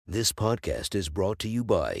This podcast is brought to you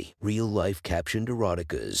by Real Life Captioned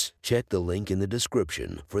Eroticas. Check the link in the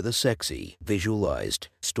description for the sexy, visualized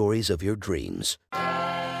stories of your dreams.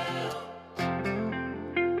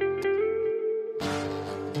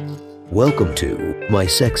 Welcome to My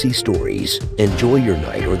Sexy Stories. Enjoy your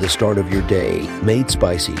night or the start of your day, made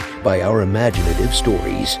spicy by our imaginative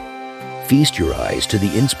stories. Feast your eyes to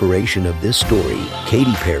the inspiration of this story,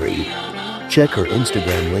 Katy Perry. Check her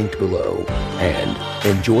Instagram linked below and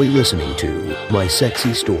enjoy listening to My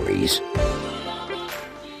Sexy Stories.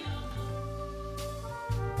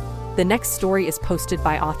 The next story is posted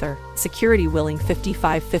by author Security Willing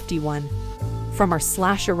 5551. From our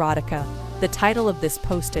 /erotica, the title of this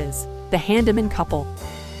post is The Handyman Couple.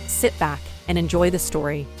 Sit back and enjoy the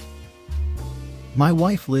story. My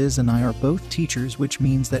wife Liz and I are both teachers, which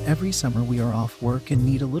means that every summer we are off work and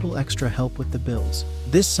need a little extra help with the bills.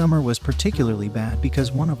 This summer was particularly bad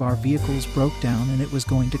because one of our vehicles broke down and it was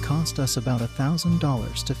going to cost us about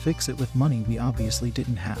 $1,000 to fix it with money we obviously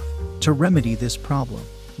didn't have. To remedy this problem,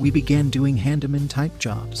 we began doing handyman type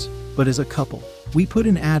jobs. But as a couple, we put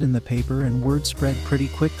an ad in the paper and word spread pretty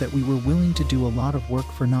quick that we were willing to do a lot of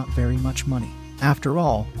work for not very much money. After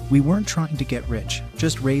all, we weren't trying to get rich,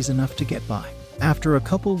 just raise enough to get by. After a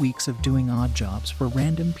couple weeks of doing odd jobs for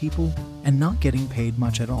random people and not getting paid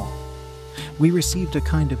much at all, we received a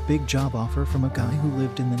kind of big job offer from a guy who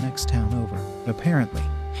lived in the next town over. Apparently,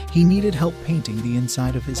 he needed help painting the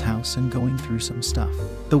inside of his house and going through some stuff.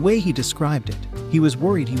 The way he described it, he was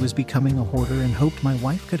worried he was becoming a hoarder and hoped my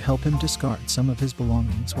wife could help him discard some of his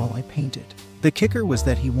belongings while I painted. The kicker was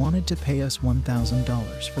that he wanted to pay us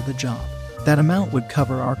 $1,000 for the job. That amount would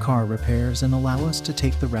cover our car repairs and allow us to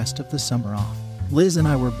take the rest of the summer off. Liz and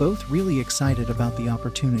I were both really excited about the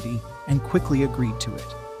opportunity and quickly agreed to it.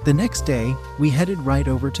 The next day, we headed right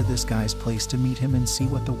over to this guy's place to meet him and see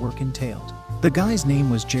what the work entailed. The guy's name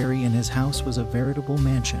was Jerry and his house was a veritable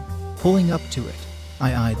mansion. Pulling up to it,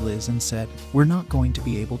 I eyed Liz and said, "We're not going to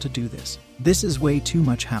be able to do this. This is way too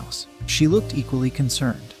much house." She looked equally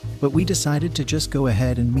concerned, but we decided to just go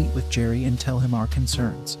ahead and meet with Jerry and tell him our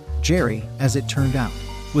concerns. Jerry, as it turned out,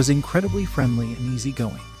 was incredibly friendly and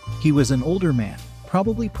easygoing. He was an older man,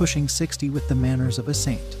 probably pushing 60 with the manners of a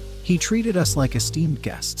saint. He treated us like esteemed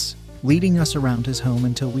guests, leading us around his home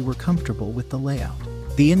until we were comfortable with the layout.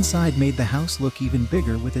 The inside made the house look even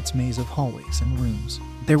bigger with its maze of hallways and rooms.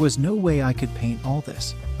 There was no way I could paint all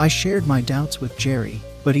this. I shared my doubts with Jerry,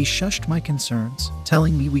 but he shushed my concerns,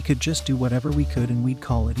 telling me we could just do whatever we could and we'd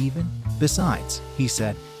call it even. Besides, he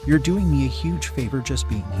said, "You're doing me a huge favor just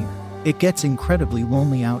being here. It gets incredibly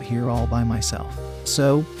lonely out here all by myself.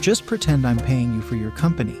 So, just pretend I'm paying you for your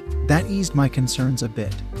company." That eased my concerns a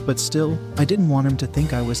bit, but still, I didn't want him to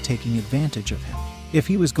think I was taking advantage of him. If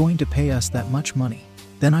he was going to pay us that much money,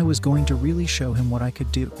 then I was going to really show him what I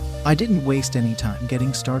could do. I didn't waste any time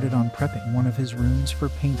getting started on prepping one of his rooms for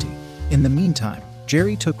painting. In the meantime,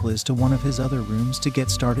 Jerry took Liz to one of his other rooms to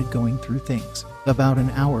get started going through things. About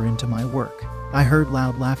an hour into my work, I heard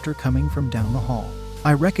loud laughter coming from down the hall.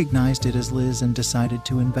 I recognized it as Liz and decided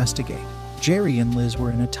to investigate. Jerry and Liz were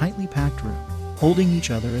in a tightly packed room, holding each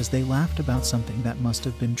other as they laughed about something that must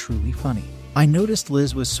have been truly funny. I noticed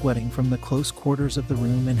Liz was sweating from the close quarters of the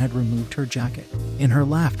room and had removed her jacket. In her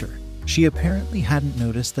laughter, she apparently hadn't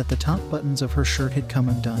noticed that the top buttons of her shirt had come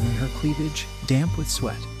undone and her cleavage, damp with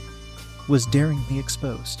sweat, was daringly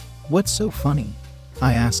exposed. "What's so funny?"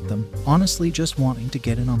 I asked them, honestly just wanting to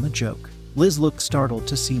get in on the joke. Liz looked startled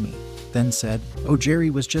to see me, then said, "Oh, Jerry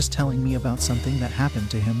was just telling me about something that happened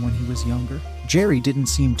to him when he was younger." Jerry didn't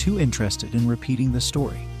seem too interested in repeating the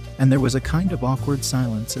story, and there was a kind of awkward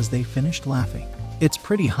silence as they finished laughing. "It's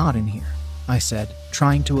pretty hot in here," I said,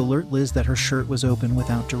 trying to alert Liz that her shirt was open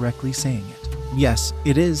without directly saying it. "Yes,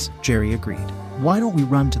 it is," Jerry agreed. "Why don't we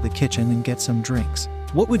run to the kitchen and get some drinks?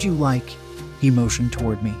 What would you like?" He motioned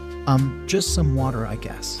toward me. Just some water, I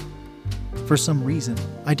guess." For some reason,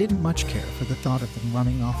 I didn't much care for the thought of them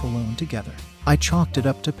running off alone together. I chalked it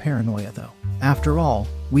up to paranoia though. After all,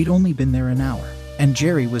 we'd only been there an hour, and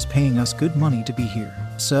Jerry was paying us good money to be here.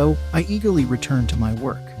 So, I eagerly returned to my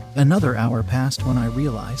work. Another hour passed when I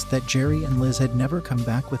realized that Jerry and Liz had never come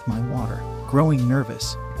back with my water. Growing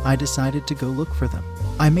nervous, I decided to go look for them.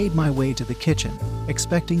 I made my way to the kitchen,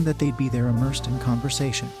 expecting that they'd be there immersed in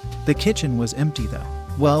conversation. The kitchen was empty though.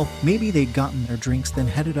 Well, maybe they'd gotten their drinks then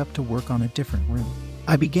headed up to work on a different room.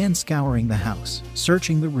 I began scouring the house,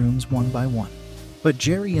 searching the rooms one by one. But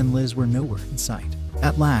Jerry and Liz were nowhere in sight.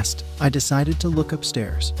 At last, I decided to look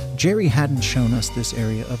upstairs. Jerry hadn't shown us this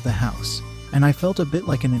area of the house, and I felt a bit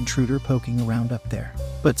like an intruder poking around up there.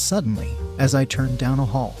 But suddenly, as I turned down a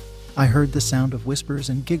hall, I heard the sound of whispers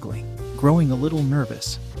and giggling. Growing a little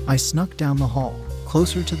nervous, I snuck down the hall,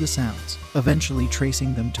 closer to the sounds, eventually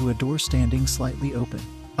tracing them to a door standing slightly open.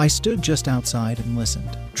 I stood just outside and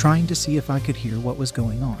listened, trying to see if I could hear what was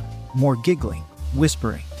going on. More giggling,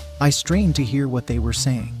 whispering. I strained to hear what they were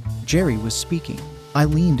saying. Jerry was speaking. I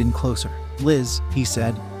leaned in closer. "Liz," he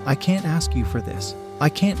said, "I can't ask you for this. I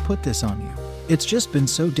can't put this on you. It's just been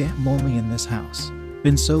so damn lonely in this house.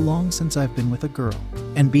 Been so long since I've been with a girl.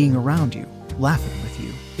 And being around you, laughing with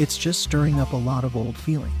you, it's just stirring up a lot of old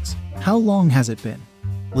feelings." "How long has it been?"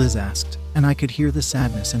 Liz asked, and I could hear the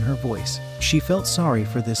sadness in her voice. She felt sorry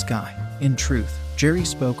for this guy. In truth, Jerry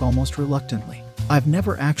spoke almost reluctantly. "I've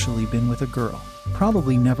never actually been with a girl.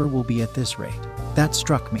 Probably never will be at this rate." That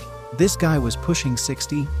struck me. This guy was pushing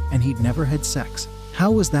 60, and he'd never had sex. How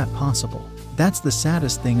was that possible? "That's the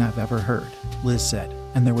saddest thing I've ever heard," Liz said,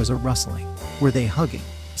 and there was a rustling. Were they hugging?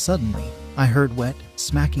 Suddenly, I heard wet,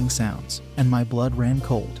 smacking sounds, and my blood ran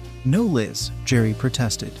cold. "No, Liz," Jerry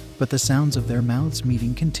protested, but the sounds of their mouths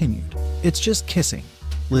meeting continued. "It's just kissing,"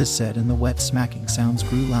 Liz said, and the wet, smacking sounds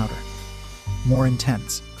grew louder, more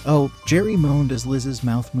intense. "Oh," Jerry moaned as Liz's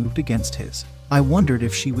mouth moved against his. I wondered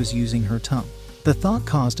if she was using her tongue. The thought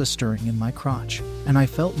caused a stirring in my crotch, and I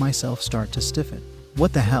felt myself start to stiffen.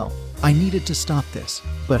 What the hell? I needed to stop this,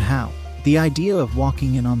 but how? The idea of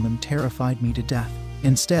walking in on them terrified me to death.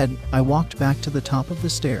 Instead, I walked back to the top of the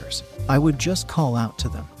stairs. I would just call out to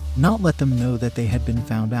them, not let them know that they had been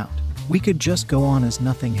found out. We could just go on as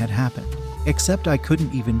nothing had happened. Except I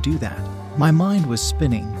couldn't even do that. My mind was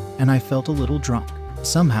spinning, and I felt a little drunk.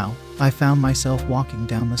 Somehow, I found myself walking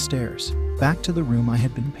down the stairs, back to the room I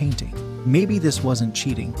had been painting. Maybe this wasn't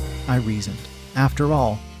cheating, I reasoned. After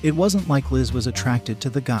all, it wasn't like Liz was attracted to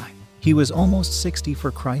the guy. He was almost 60,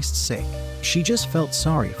 for Christ's sake. She just felt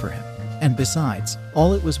sorry for him. And besides,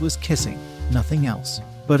 all it was kissing, nothing else.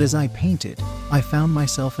 But as I painted, I found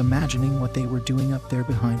myself imagining what they were doing up there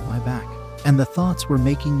behind my back. And the thoughts were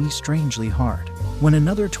making me strangely hard. When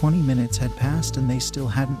another 20 minutes had passed and they still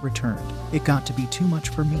hadn't returned, it got to be too much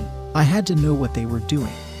for me. I had to know what they were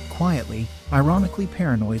doing. Quietly, ironically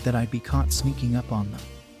paranoid that I'd be caught sneaking up on them,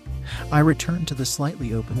 I returned to the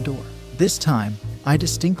slightly open door. This time, I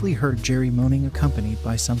distinctly heard Jerry moaning, accompanied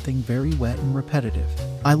by something very wet and repetitive.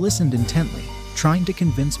 I listened intently, trying to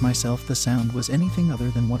convince myself the sound was anything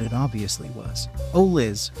other than what it obviously was. "Oh,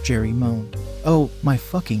 Liz," Jerry moaned. "Oh, my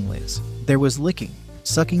fucking Liz." There was licking,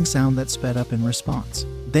 sucking sound that sped up in response,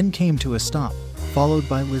 then came to a stop, followed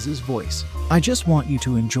by Liz's voice. "I just want you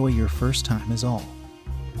to enjoy your first time is all."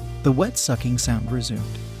 The wet sucking sound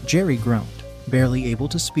resumed. Jerry groaned, barely able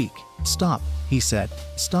to speak. "Stop," he said.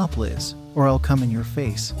 "Stop, Liz, or I'll come in your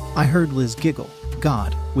face." I heard Liz giggle.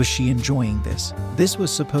 God, was she enjoying this? This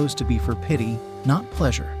was supposed to be for pity, not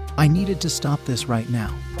pleasure. I needed to stop this right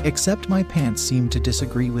now. Except my pants seemed to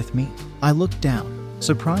disagree with me. I looked down,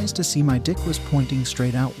 surprised to see my dick was pointing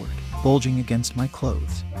straight outward, bulging against my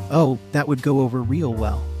clothes. Oh, that would go over real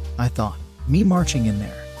well, I thought. Me marching in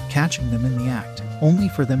there, catching them in the act, only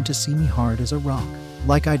for them to see me hard as a rock,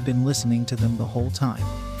 like I'd been listening to them the whole time.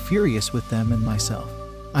 Furious with them and myself,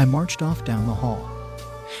 I marched off down the hall,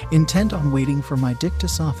 intent on waiting for my dick to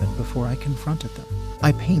soften before I confronted them.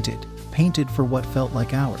 I painted for what felt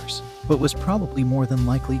like hours, but was probably more than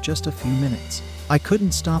likely just a few minutes. I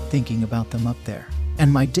couldn't stop thinking about them up there,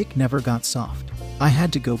 and my dick never got soft. I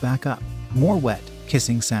had to go back up. More wet,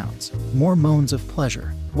 kissing sounds, more moans of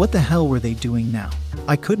pleasure. What the hell were they doing now?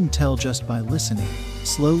 I couldn't tell just by listening.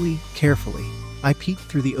 Slowly, carefully, I peeked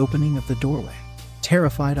through the opening of the doorway,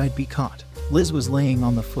 terrified I'd be caught. Liz was laying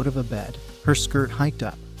on the foot of a bed, her skirt hiked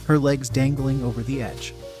up, her legs dangling over the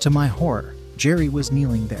edge. To my horror, Jerry was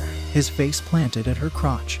kneeling there, his face planted at her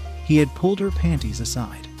crotch. He had pulled her panties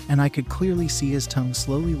aside, and I could clearly see his tongue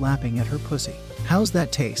slowly lapping at her pussy. "How's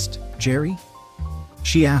that taste, Jerry?"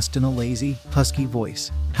 she asked in a lazy, husky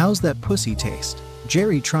voice. "How's that pussy taste?"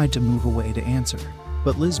 Jerry tried to move away to answer,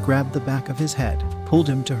 but Liz grabbed the back of his head, pulled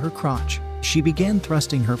him to her crotch. She began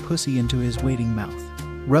thrusting her pussy into his waiting mouth,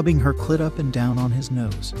 rubbing her clit up and down on his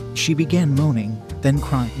nose. She began moaning, then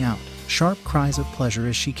crying out, sharp cries of pleasure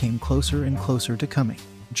as she came closer and closer to coming.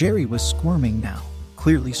 Jerry was squirming now,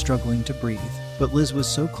 clearly struggling to breathe, but Liz was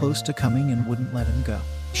so close to coming and wouldn't let him go.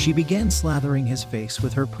 She began slathering his face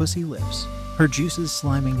with her pussy lips, her juices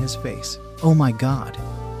sliming his face. "Oh my God,"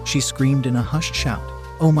 she screamed in a hushed shout.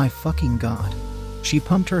 "Oh my fucking God." She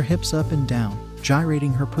pumped her hips up and down,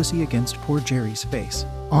 gyrating her pussy against poor Jerry's face.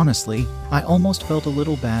 Honestly, I almost felt a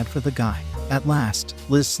little bad for the guy. At last,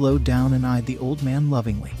 Liz slowed down and eyed the old man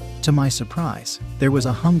lovingly. To my surprise, there was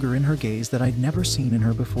a hunger in her gaze that I'd never seen in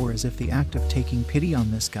her before, as if the act of taking pity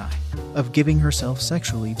on this guy, of giving herself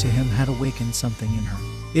sexually to him, had awakened something in her.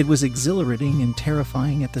 It was exhilarating and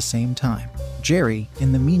terrifying at the same time. Jerry,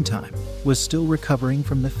 in the meantime, was still recovering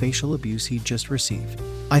from the facial abuse he'd just received.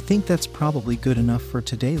 I think that's probably good enough for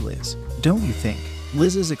today, Liz. Don't you think?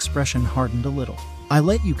 Liz's expression hardened a little. I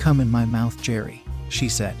let you come in my mouth, Jerry, she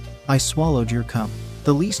said. I swallowed your cum.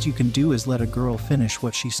 The least you can do is let a girl finish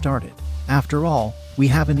what she started. After all, we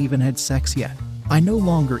haven't even had sex yet. I no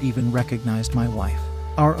longer even recognized my wife.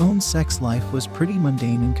 Our own sex life was pretty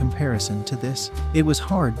mundane in comparison to this. It was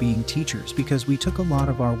hard being teachers because we took a lot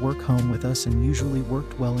of our work home with us and usually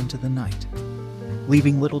worked well into the night,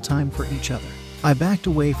 leaving little time for each other. I backed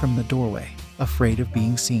away from the doorway, afraid of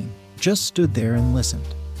being seen. Just stood there and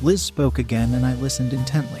listened. Liz spoke again and I listened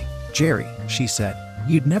intently. Jerry, she said,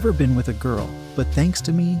 you'd never been with a girl, but thanks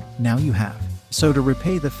to me, now you have. So to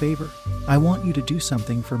repay the favor, I want you to do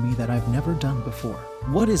something for me that I've never done before.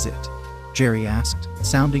 What is it? Jerry asked,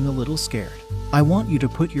 sounding a little scared. I want you to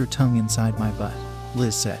put your tongue inside my butt,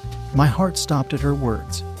 Liz said. My heart stopped at her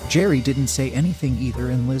words. Jerry didn't say anything either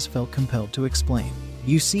and Liz felt compelled to explain.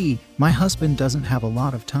 You see, my husband doesn't have a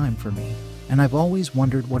lot of time for me, and I've always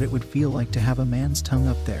wondered what it would feel like to have a man's tongue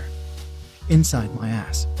up there, inside my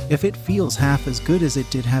ass. If it feels half as good as it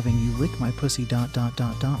did having you lick my pussy ...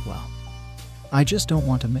 well, I just don't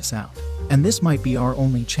want to miss out. And this might be our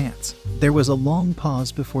only chance. There was a long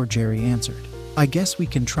pause before Jerry answered. I guess we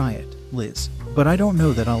can try it, Liz, but I don't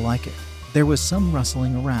know that I'll like it. There was some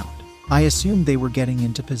rustling around. I assumed they were getting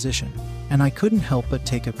into position, and I couldn't help but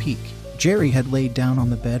take a peek. Jerry had laid down on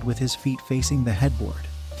the bed with his feet facing the headboard,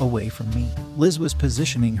 away from me. Liz was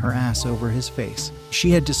positioning her ass over his face.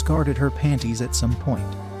 She had discarded her panties at some point.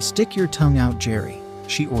 Stick your tongue out, Jerry,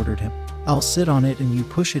 she ordered him. I'll sit on it and you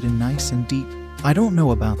push it in nice and deep. I don't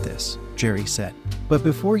know about this, Jerry said. But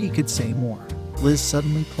before he could say more, Liz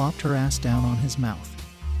suddenly plopped her ass down on his mouth.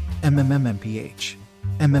 MMMPH.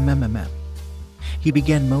 MMMMM. He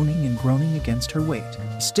began moaning and groaning against her weight.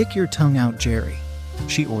 Stick your tongue out, Jerry,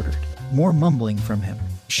 she ordered. More mumbling from him.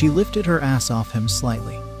 She lifted her ass off him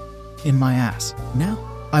slightly. In my ass. Now?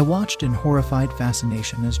 I watched in horrified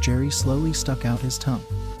fascination as Jerry slowly stuck out his tongue.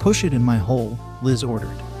 Push it in my hole, Liz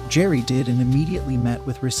ordered. Jerry did and immediately met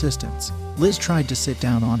with resistance. Liz tried to sit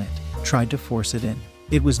down on it, tried to force it in.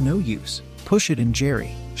 It was no use. Push it in,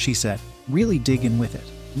 Jerry, she said. Really dig in with it.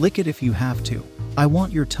 Lick it if you have to. I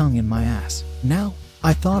want your tongue in my ass. Now?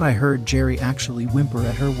 I thought I heard Jerry actually whimper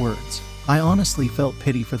at her words. I honestly felt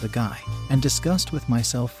pity for the guy, and disgust with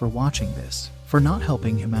myself for watching this, for not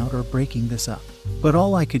helping him out or breaking this up. But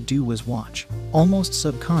all I could do was watch. Almost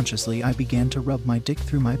subconsciously, I began to rub my dick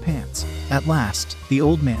through my pants. At last, the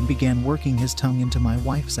old man began working his tongue into my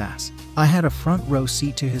wife's ass. I had a front row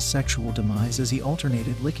seat to his sexual demise as he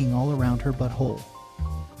alternated licking all around her butthole,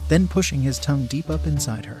 then pushing his tongue deep up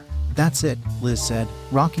inside her. That's it, Liz said,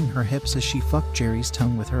 rocking her hips as she fucked Jerry's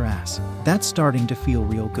tongue with her ass. That's starting to feel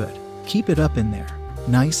real good. Keep it up in there,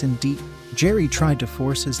 nice and deep. Jerry tried to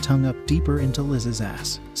force his tongue up deeper into Liz's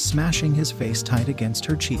ass, smashing his face tight against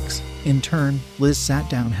her cheeks. In turn, Liz sat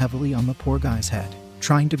down heavily on the poor guy's head,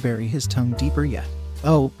 trying to bury his tongue deeper yet.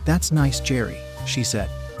 Oh, that's nice, Jerry, she said.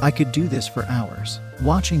 I could do this for hours,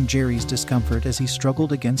 watching Jerry's discomfort as he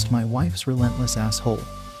struggled against my wife's relentless asshole.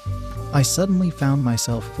 I suddenly found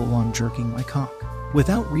myself full-on jerking my cock.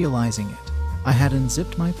 Without realizing it, I had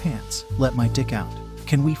unzipped my pants, let my dick out.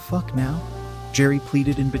 Can we fuck now? Jerry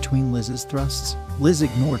pleaded in between Liz's thrusts. Liz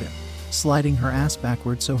ignored him, sliding her ass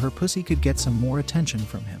backward so her pussy could get some more attention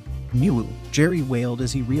from him. Mew, Jerry wailed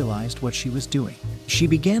as he realized what she was doing. She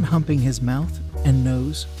began humping his mouth and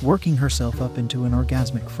nose, working herself up into an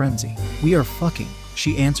orgasmic frenzy. We are fucking,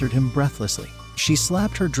 she answered him breathlessly. She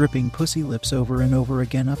slapped her dripping pussy lips over and over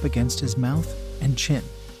again up against his mouth and chin.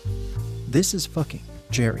 This is fucking,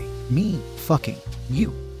 Jerry. Me, fucking,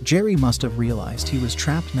 you. Jerry must have realized he was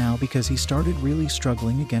trapped now because he started really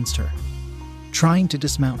struggling against her, trying to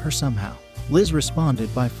dismount her somehow. Liz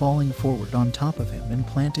responded by falling forward on top of him and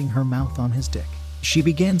planting her mouth on his dick. She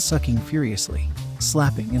began sucking furiously,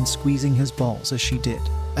 slapping and squeezing his balls as she did.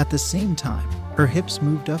 At the same time, her hips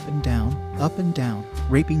moved up and down,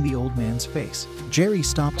 raping the old man's face. Jerry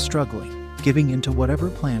stopped struggling, giving in to whatever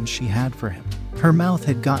plans she had for him. Her mouth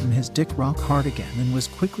had gotten his dick rock hard again and was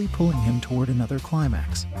quickly pulling him toward another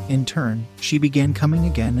climax. In turn, she began coming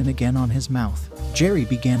again and again on his mouth. Jerry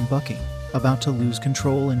began bucking, about to lose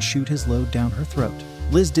control and shoot his load down her throat.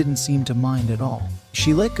 Liz didn't seem to mind at all.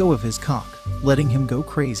 She let go of his cock, letting him go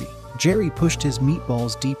crazy. Jerry pushed his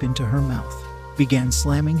meatballs deep into her mouth, began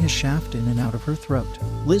slamming his shaft in and out of her throat.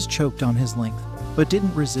 Liz choked on his length, but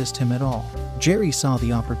didn't resist him at all. Jerry saw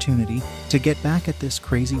the opportunity to get back at this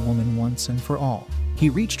crazy woman once and for all. He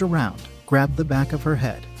reached around, grabbed the back of her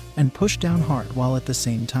head, and pushed down hard while at the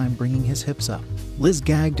same time bringing his hips up. Liz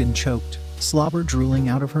gagged and choked, slobber drooling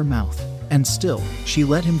out of her mouth, and still, she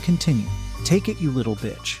let him continue. "Take it, you little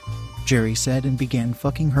bitch," Jerry said and began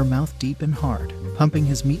fucking her mouth deep and hard, pumping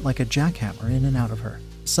his meat like a jackhammer in and out of her.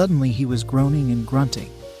 Suddenly he was groaning and grunting,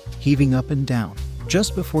 heaving up and down.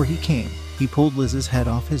 Just before he came, he pulled Liz's head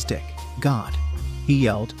off his dick. "God," he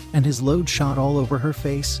yelled, and his load shot all over her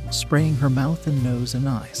face, spraying her mouth and nose and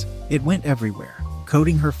eyes. It went everywhere,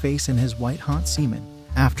 coating her face in his white hot semen.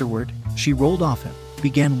 Afterward, she rolled off him,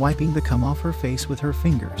 began wiping the cum off her face with her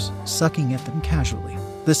fingers, sucking at them casually.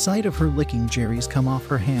 The sight of her licking Jerry's cum off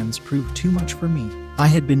her hands proved too much for me. I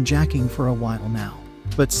had been jacking for a while now,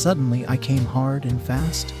 but suddenly I came hard and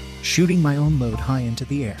fast, shooting my own load high into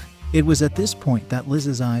the air. It was at this point that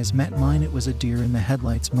Liz's eyes met mine. It was a deer in the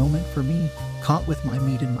headlights moment for me, caught with my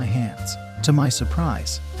meat in my hands. To my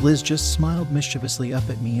surprise, Liz just smiled mischievously up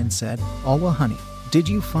at me and said, "Oh well, honey, did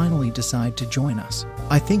you finally decide to join us?"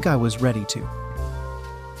 I think I was ready to.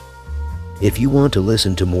 If you want to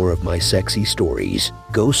listen to more of my sexy stories,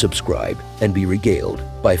 go subscribe and be regaled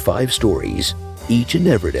by 5 stories each and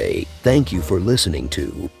every day. Thank you for listening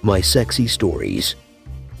to My Sexy Stories.